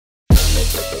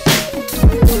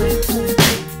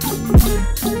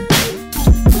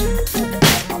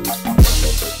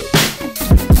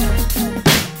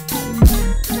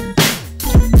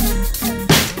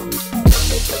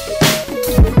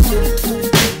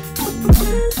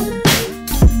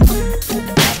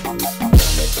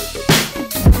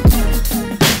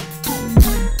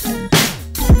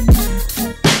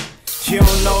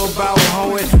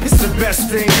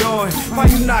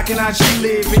asking how she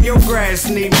live and your grass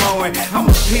need mowing. I'm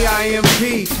a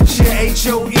PIMP, she a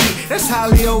HOE. That's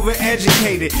highly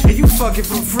overeducated, and you fucking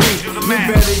for free. You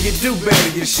better, you do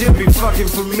better, you should be fucking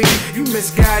for me. You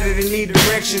misguided and need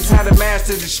directions, how to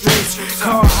master the streets.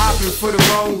 Car hopping for the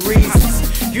wrong reasons.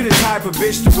 You the type of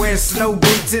bitch to wear snow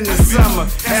boots in the summer,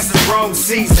 that's the wrong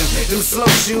season. Them slow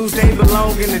shoes, they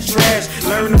belong in the trash.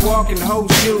 Learn to walk in whole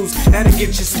shoes, that'll get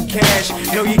you some cash.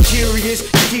 Know you're curious,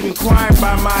 you keep inquiring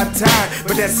by my attire,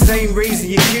 but that's the same reason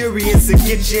you're curious to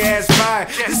get your ass fired.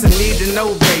 This a need to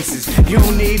know basis, you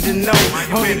don't need to know.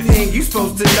 Only thing you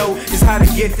supposed to know is how to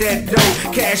get that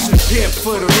dough. Cash and pimp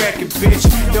for the record, bitch.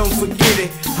 Don't forget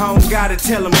it, I don't gotta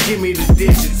tell them, give me the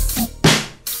digits.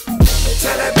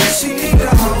 Tell that bitch she need to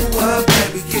hoe up,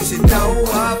 baby, get your dough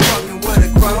up, fucking with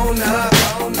a grown up.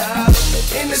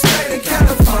 In the state of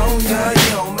California, you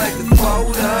don't make a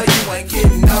quota, you ain't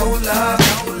getting no love.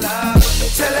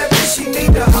 Tell that bitch she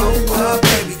need to hoe up,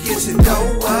 baby, get your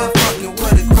dough up, fucking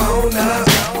with a grown up.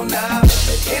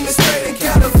 In the state of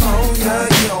California,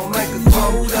 you don't make a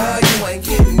quota, you ain't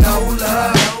getting no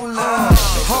love.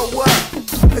 Hoe up,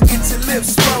 get your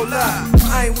lips roll up.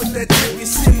 I ain't with that tricky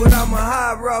shit, but I'm a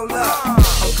high roller.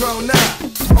 I'm grown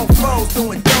up, on phones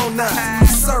doing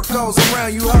donuts. Circles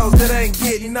around you hoes that ain't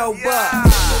getting no butt.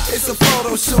 It's a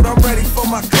photo shoot, I'm ready for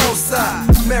my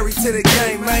close-up. Married to the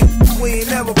game, man, we ain't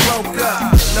never broke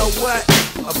up. Know what?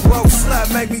 A broke slut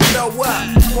make me throw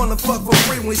up. Wanna fuck for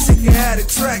free when she can have the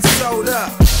track sold up.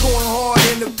 Going hard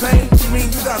in the paint, mean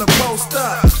you gotta post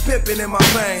up. Pippin' in my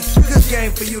veins, good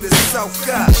game for you to soak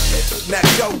up. Now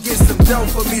go get some dough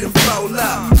for me to fold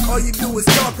up. All you do is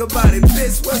talk about it,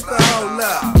 bitch, what's the hold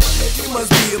up? You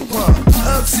must be a punk,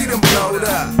 up she done blowed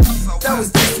up. That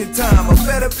was just in time, a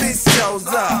better bitch shows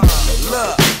up.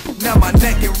 Look, now my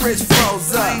neck and wrist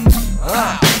froze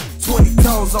up. 20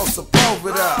 toes on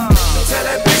Sepulveda. Tell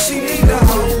that bitch she need to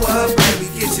hoe up, baby,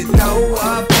 get your dough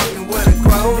up, fucking with a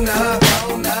grown up.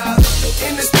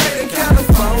 In the state of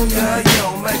California, you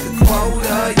don't make a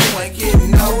quota, you ain't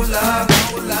getting no love.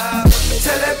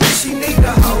 Tell that bitch she need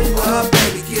to hoe up,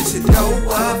 baby, get your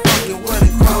dough up, fucking with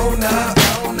a grown up.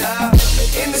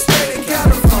 In the state of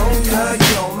California,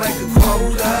 you don't make a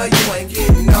quota, you ain't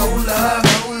getting no love.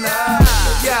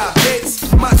 Yeah, bitch,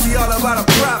 Moxie all about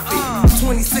a profit.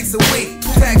 26 a week,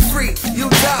 tax free, you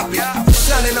top it.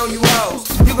 Shining on you hoes,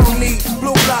 you gon' need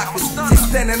blue blockers. Just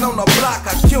standing on the block,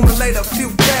 I accumulate a few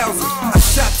thousand. I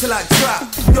shot till I drop,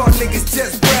 y'all niggas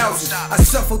just browsing. I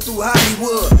shuffle through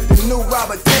Hollywood, the new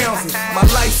Robert Townsend. My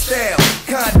lifestyle,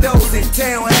 condos and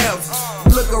townhouses.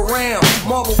 Look around,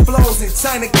 marble floors and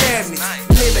china cabinets.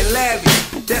 Living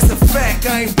lavish, that's a fact,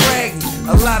 I ain't bragging.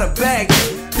 A lot of baggage,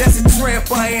 that's a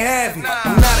tramp I ain't having.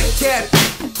 I'm not a captain,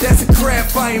 that's a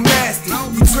crap I ain't mastered.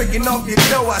 You tricking off your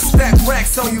dough, I stack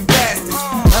racks on you bastards.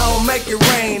 I don't make it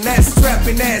rain, that's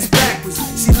strapping ass backwards.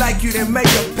 She like you, then make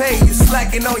her pay, you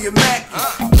slacking on your Mac.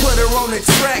 Put her on the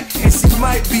track, and she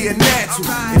might be a natural.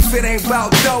 If it ain't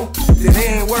about dough, then it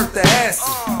ain't worth the hassle.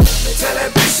 Tell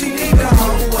that bitch she need to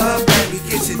hoe up, baby,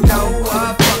 get your dough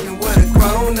up, fucking with a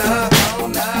grown up.